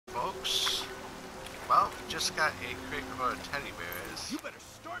just got a crate full of teddy bears. You better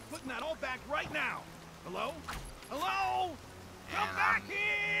start putting that all back right now. Hello? Hello? Come And back I'm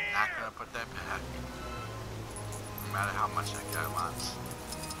here! not gonna put that back. No matter how much that guy wants.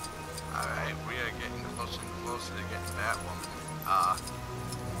 Alright, we are getting closer and closer to getting Batwoman.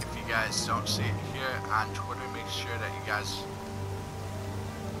 If you guys don't see it here on Twitter, make sure that you guys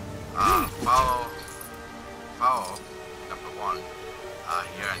follow number one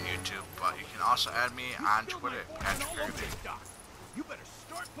here on YouTube, but you can also add me on Twitter, Patrick Kirby. You better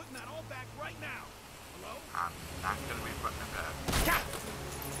start putting that all back right now. Hello? I'm not gonna be putting it back.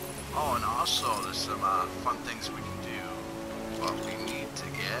 Oh, and also there's some fun things we can do. What we need to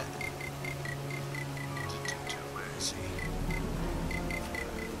get. Where is he?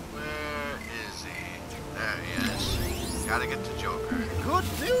 Where is he? There he is. Gotta get to Joker. Good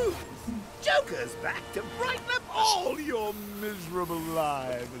news! Joker's back to brighten up all your miserable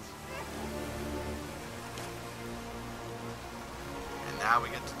lives. And now we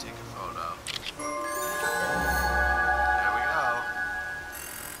get to take a photo. There we go.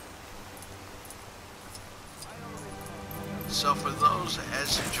 So for those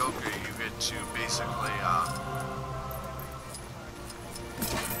as a Joker, you get to basically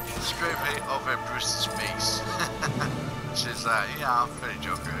spray paint over Bruce's face. Which is yeah, pretty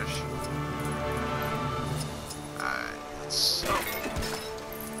Jokerish. Alright, let's go.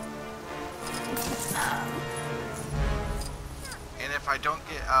 And if I don't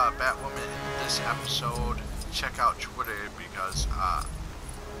get Batwoman in this episode, check out Twitter because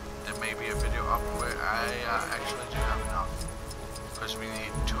there may be a video up where I actually do have enough. Because we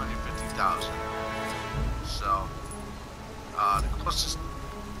need 250,000. So, the closest,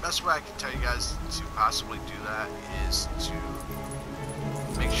 best way I can tell you guys to possibly do that is to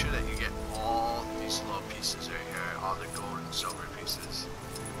make sure that you get all these little pieces right here, all the gold and silver pieces.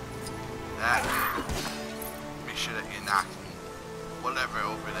 That, make sure that you're knocking whatever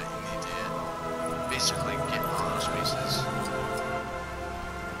over that you need to hit. Basically get all those pieces.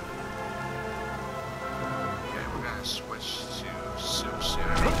 Okay, we're gonna switch to suits here.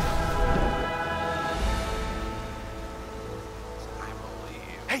 I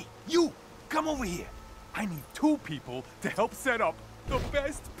believe. Hey, you! Come over here! I need 2 people to help set up the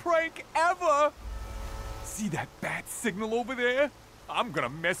best prank ever! See that bat signal over there? I'm gonna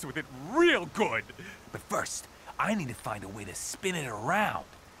mess with it real good! But first, I need to find a way to spin it around.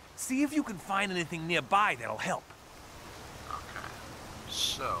 See if you can find anything nearby that'll help. Okay,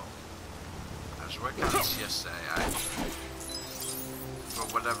 so I was working on this yesterday. I, for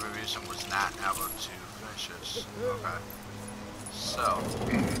whatever reason, was not able to finish this. Okay, so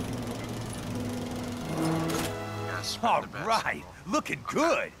All right, looking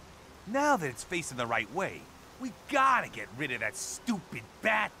good. Now that it's facing the right way, we gotta get rid of that stupid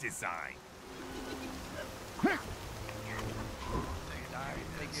bat design.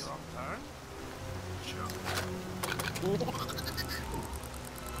 Take a long turn.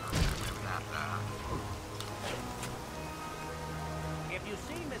 Maybe not that. If you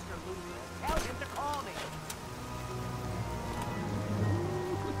see Mr. Lulu, tell him to call me.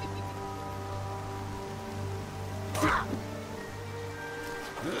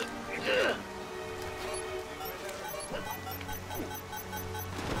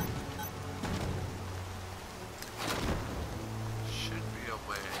 Should be a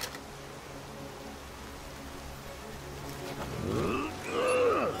way.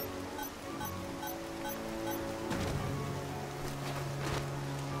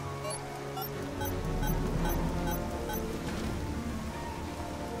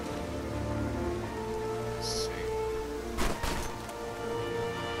 Let's see.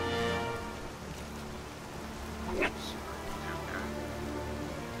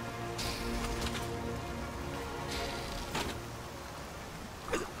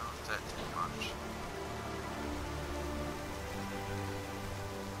 I don't know if that did much.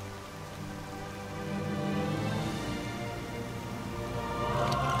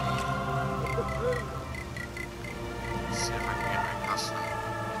 Let's see if I can get my custom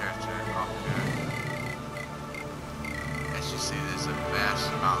character up here. As you see, there's a vast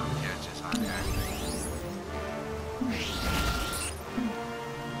amount of characters on here.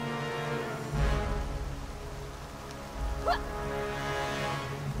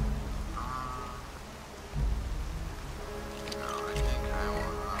 No, I think I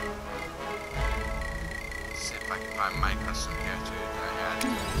want to see if I can find my custom character that I had.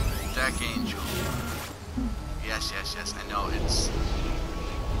 Jack Angel. Yes, yes, yes, I know it's.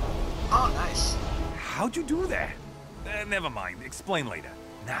 Oh, nice. How'd you do that? Never mind, explain later.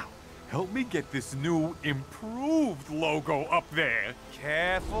 Now, help me get this new, improved logo up there.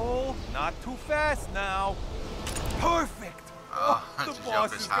 Careful, not too fast now. Perfect! Oh, The the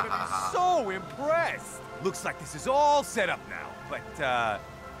boss Joker's is gonna be so impressed. Looks like this is all set up now. But,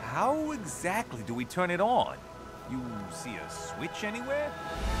 how exactly do we turn it on? You see a switch anywhere?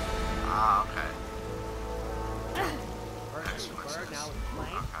 Ah, okay. First it was bird, now it's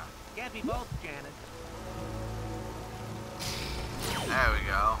plane. Okay. Can't be both, Janet. There we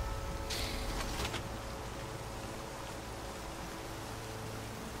go.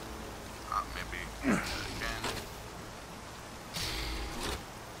 Maybe again.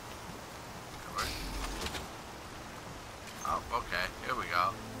 Cover. Oh, okay. Here we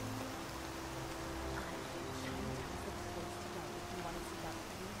go.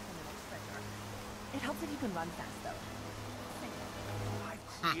 It helps if you can run fast, though. I've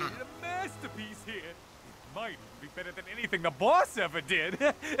created a masterpiece here. It might be better than anything the boss ever did.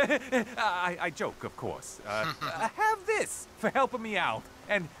 I joke, of course. Have this for helping me out.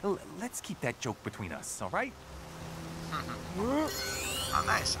 And let's keep that joke between us, all right? Oh,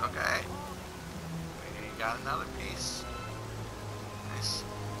 nice. Okay. We got another piece. Nice.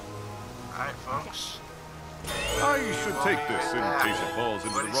 Alright, folks. I should take this in case it falls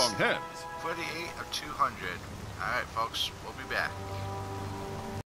into the wrong hands. 48 of 200. Alright, folks. We'll be back.